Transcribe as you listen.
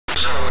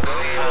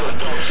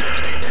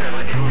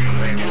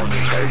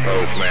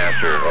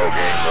Postmaster,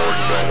 okay,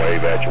 Morgan, don't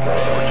wave at you one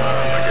more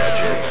time. I got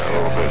you in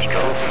a little bit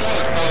stroke.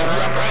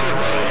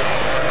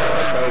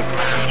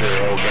 Postmaster,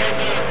 okay.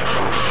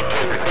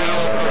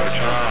 One more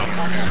time.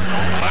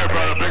 Hey,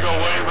 brother, big old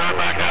wave right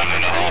back out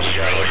into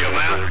Australia,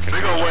 man.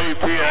 Big old wave,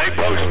 PA.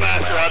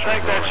 Postmaster, I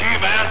think that's you,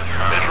 man.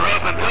 It's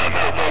rough and tough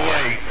out the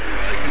way.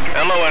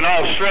 Hello in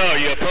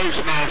Australia,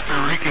 Postmaster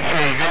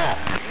Ricochet GA.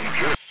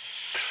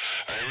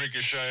 Hey,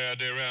 Ricochet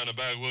out there around the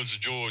backwoods of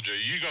Georgia.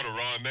 You got a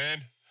ride,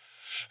 man.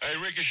 Hey,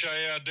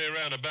 Ricochet out there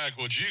around the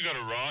backwoods, you got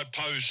a ride.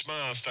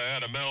 Postmaster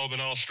out of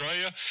Melbourne,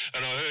 Australia.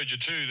 And I heard you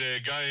too there,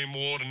 Game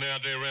Warden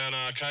out there around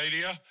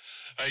Arcadia.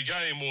 Hey,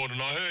 Game Warden,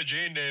 I heard you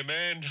in there,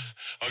 man.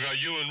 I got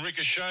you and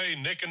Ricochet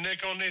neck and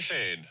neck on this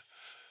end.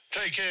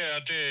 Take care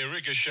out there,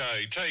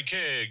 Ricochet. Take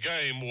care,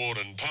 Game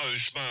Warden,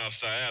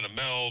 Postmaster out of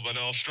Melbourne,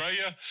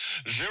 Australia.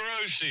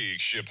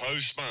 06, your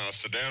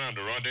Postmaster down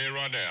under right there,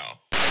 right now.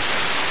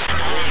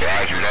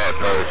 Roger that,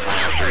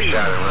 Postmaster.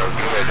 Sounding real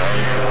good, I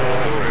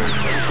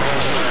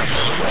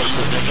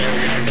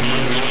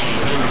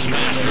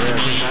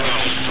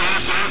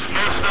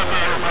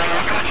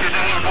got you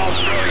down in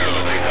Australia.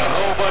 There's a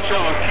whole bunch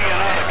of them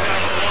keying out of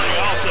California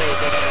also,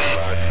 but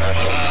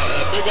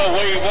big old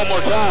wave one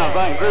more time. If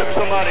I can grip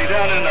somebody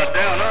down in the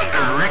down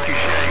under,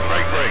 Ricochet,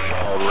 break.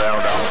 all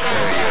around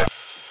Australia.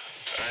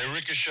 Hey,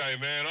 Ricochet,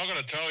 man, I'm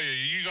gonna tell you,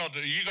 you got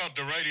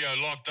the radio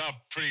locked up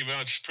pretty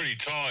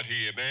tight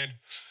here, man.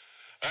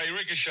 Hey,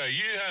 Ricochet,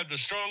 you have the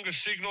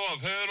strongest signal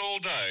I've heard all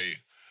day.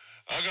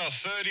 I got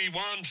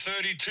 31,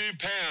 32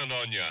 pound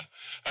on you.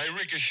 Hey,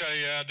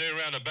 Ricochet out there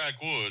around the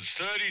backwoods.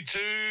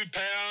 32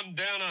 pound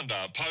down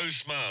under.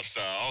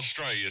 Postmaster,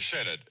 Australia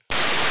said it.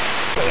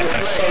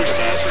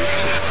 Postmaster, you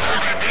said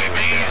 30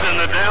 dBs in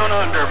the down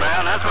under,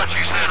 man. That's what you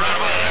said right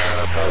about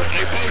there.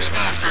 Hey,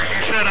 Postmaster, you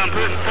said I'm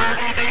putting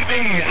 30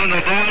 dBs in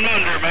the down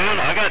under, man.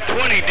 I got 20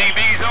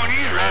 dBs on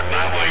you right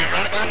my way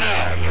right about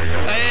now.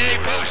 Hey,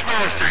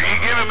 Postmaster, you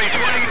giving me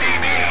 20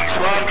 dBs,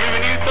 so I'm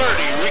giving you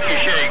 30.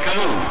 Ricochet, come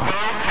on.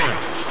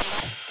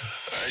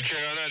 Hey,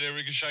 check out that,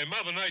 Ricochet.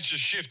 Mother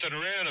Nature's shifted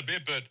around a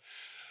bit, but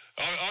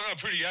I got a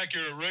pretty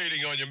accurate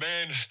reading on you,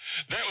 man.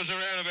 That was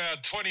around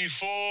about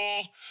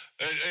 24.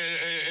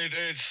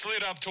 It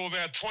slid up to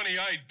about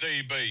 28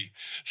 dB.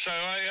 So,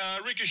 hey,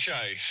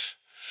 Ricochet,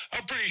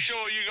 I'm pretty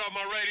sure you got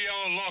my radio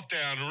on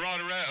lockdown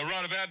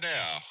right about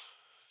now.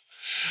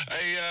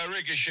 Hey,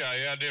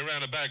 Ricochet out there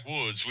around the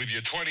backwoods with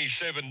your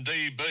 27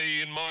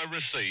 dB in my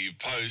receive.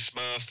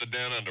 Postmaster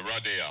down under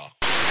right there.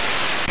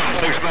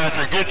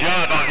 Postmaster, good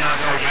job on that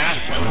one, man.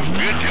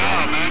 Good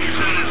job, man. You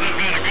said it's some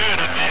kind of good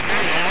up there.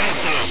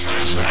 Also,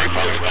 hey,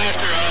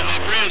 Postmaster, my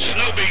friend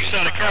Snow Beast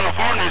out of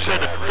California said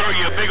to throw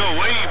you a big old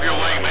wave your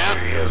way, man.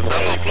 So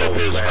I'm going to flip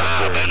this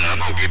vibe, and I'm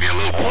going to give you a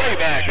little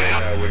playback,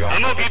 man.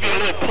 I'm going to give you a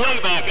little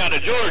playback out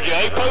of Georgia.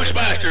 Hey,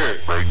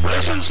 Postmaster,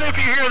 listen, see if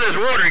you hear this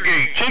water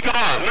gate. Check it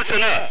out.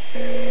 Listen up.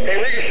 Hey,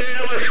 Ricochet,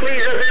 I'm going to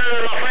squeeze up there,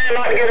 and my friend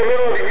I can get a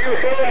middle of the view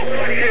for him.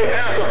 Should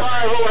pass the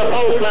 5 over the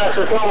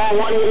Postmaster, so I'm on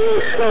 1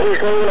 year study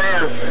for you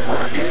there.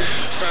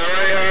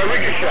 Sorry,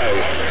 Ricochet.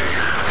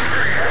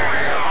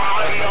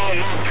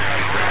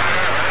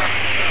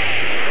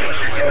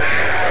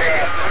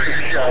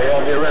 Ricochet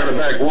out there around the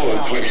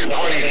backwoods with your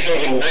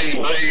 27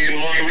 dB in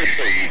my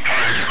receive.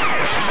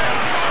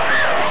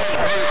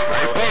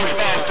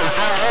 Postmaster,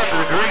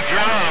 great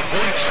job.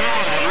 Great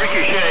song.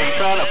 Ricochet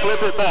trying to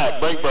flip it back.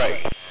 Break.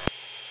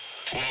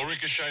 Well,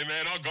 Ricochet,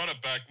 man, I got it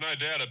back, no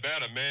doubt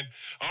about it, man.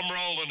 I'm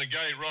rolling the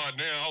gate right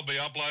now. I'll be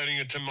uploading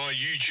it to my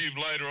YouTube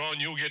later on.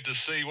 You'll get to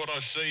see what I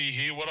see,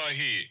 hear what I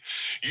hear.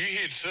 You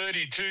hit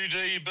 32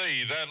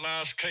 dB, that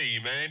last key,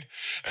 man.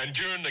 And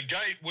during the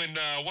gate, when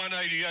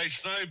 188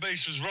 Snow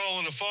Beast was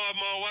rolling a 5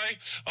 mile way,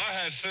 I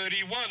had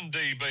 31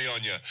 dB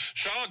on you.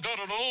 So I got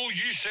it all,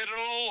 you said it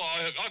all,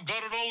 I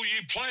got it all,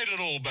 you played it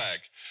all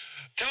back.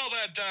 Tell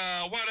that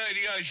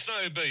 188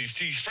 Snow Beast,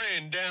 his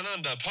friend down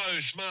under,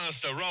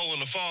 Postmaster, rolling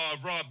the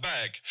 5 right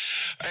back.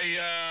 Hey,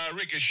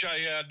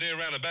 Ricochet out there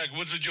around the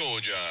backwoods of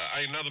Georgia.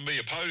 Ain't nothing but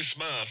a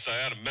Postmaster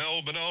out of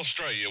Melbourne,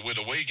 Australia, with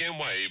a weekend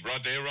wave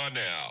right there, right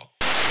now.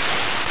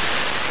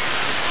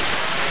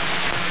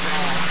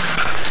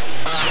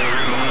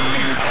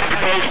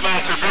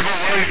 Postmaster, big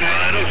old wave now.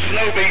 That old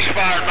Snow Beast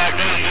fired back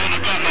down, man.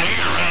 I got my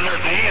ear around there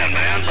at the end,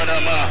 man. But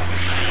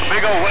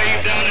big old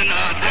wave down in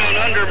down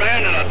under,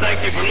 man, and I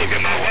thank you for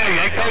looking my way.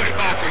 Hey,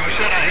 Postmaster, you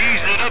said I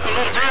eased it up a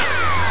little bit.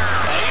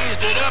 I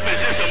eased it up.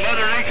 It's just a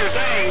Mother Nature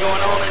thing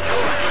going on in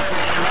Georgia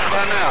right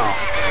by now.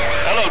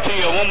 Hello to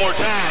you one more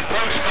time,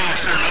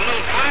 Postmaster, and a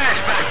little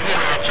flashback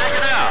here. Check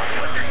it out.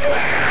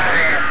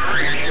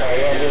 Ricochet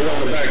out there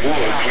around the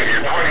backwoods with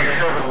your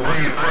 27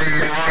 dB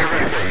in my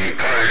receive.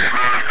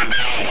 Postmaster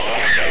down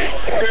under.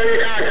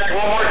 Contact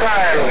one more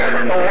time.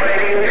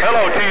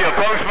 Hello to you,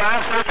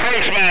 Postmaster,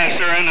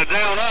 Postmaster, and the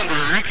down under,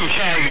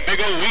 Ricochet. Big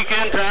old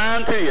weekend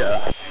time to you.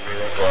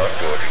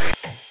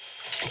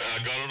 I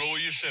got it all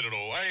you you said it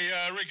all. Hey,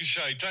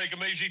 Ricochet, take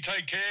them easy,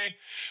 take care.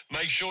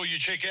 Make sure you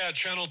check out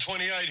Channel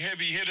 28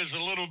 Heavy Hitters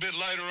a little bit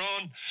later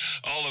on.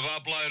 I'll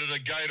have uploaded a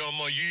gate on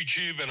my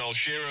YouTube, and I'll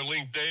share a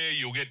link there.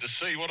 You'll get to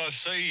see what I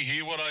see,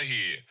 hear what I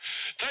hear.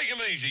 Take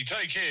them easy,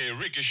 take care.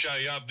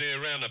 Ricochet up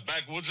there around the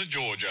backwoods of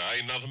Georgia.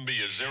 Ain't nothing but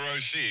your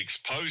 06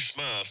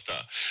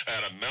 Postmaster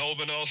out of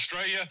Melbourne,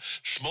 Australia.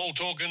 Small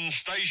talking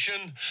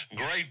station.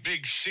 Great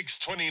big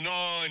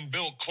 629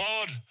 built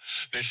quad.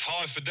 This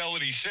high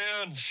fidelity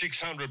sound,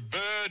 600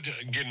 bird,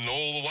 getting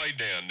all the way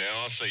down.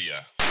 Now I see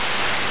ya.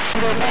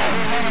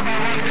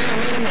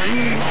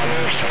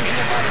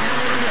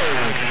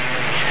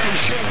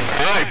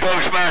 All right,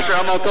 Postmaster,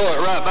 I'm gonna throw it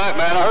right back,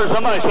 man. I heard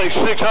somebody say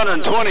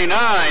 629.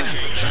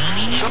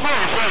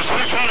 Somebody said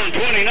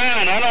 629.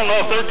 I don't know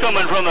if they're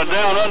coming from the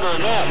down under or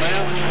not,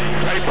 man.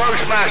 Hey,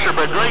 Postmaster,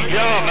 but great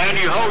job, man.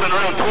 You holding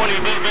around 20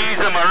 dBs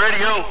on my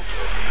radio?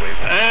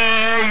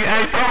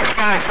 Hey,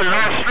 Postmaster,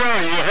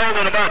 Australia, you're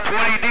holding about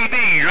 20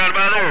 dBs right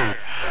about there.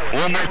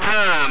 One more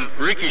time,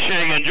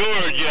 Ricochet in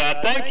Georgia.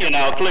 Thank you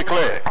now. Click.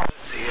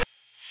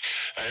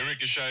 Hey,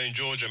 Ricochet in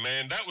Georgia,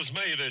 man. That was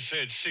me that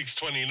said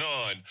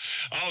 629.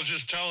 I was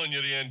just telling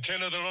you the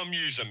antenna that I'm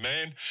using,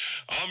 man.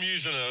 I'm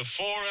using a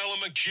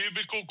 4-element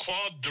cubicle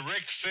quad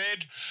direct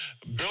fed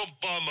built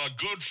by my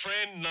good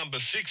friend number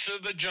 6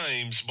 of the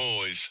James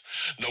boys.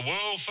 The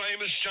world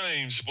famous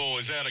James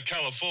boys out of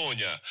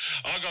California.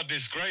 I got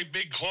this great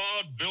big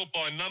quad built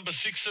by number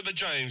 6 of the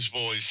James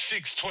boys,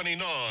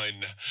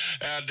 629,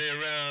 out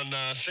there around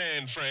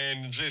San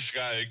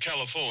Francisco,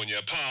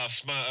 California.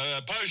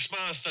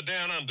 Postmaster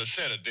down under.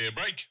 Set it there,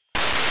 break.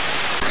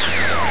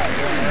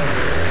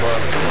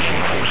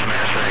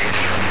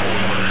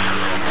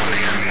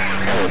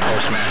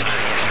 Postmaster,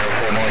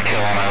 4 more kill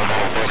on our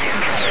whole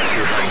booking.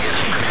 See if I can get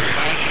some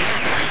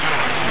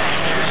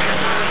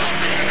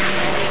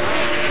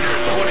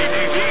 20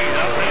 dBs,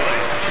 I'll tell you.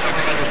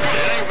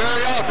 It ain't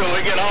very often we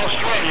get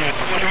Australia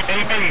 20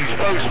 dBs,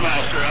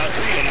 Postmaster. I'll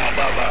see you now,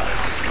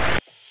 bye-bye.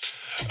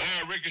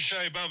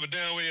 Ricochet, bump it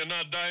down with you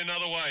another day,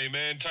 another way,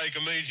 man. Take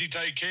them easy,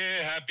 take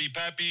care. Happy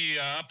Pappy,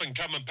 up and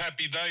coming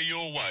Pappy Day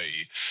your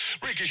way.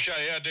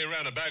 Ricochet out there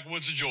around the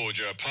backwoods of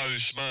Georgia.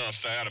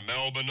 Postmaster out of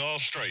Melbourne,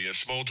 Australia.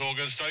 Small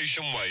talking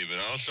station waving.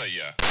 I'll see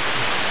ya.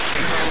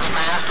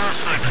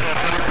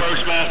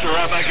 Postmaster,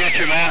 right back at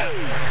you, man.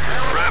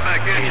 Right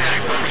back at you.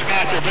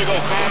 Postmaster, big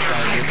old corner.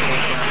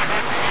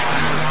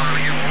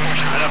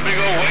 And a big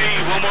old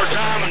wave one more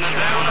time and then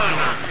down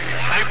under.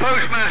 Hey,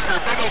 Postmaster,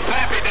 big old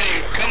Pappy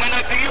Day coming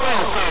up to you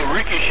also,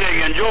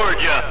 Ricochet in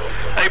Georgia.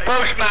 Hey,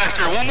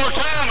 Postmaster, one more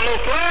time, a little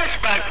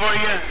flashback for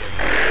you.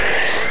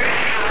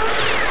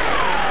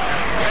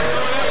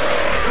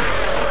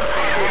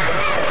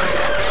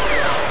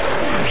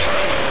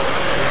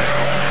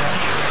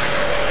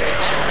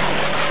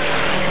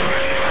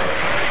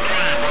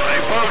 Hey,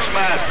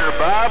 Postmaster,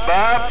 bye.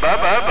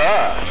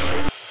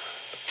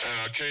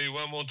 Okay,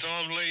 one more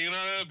time to let you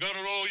know, got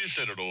it all, you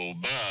said it all.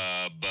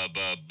 Bye,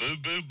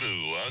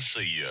 boo, I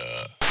see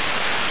ya.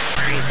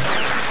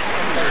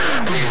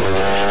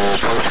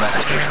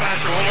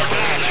 Postmaster, one more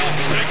time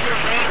now. Take care,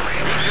 brother.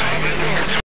 Good job,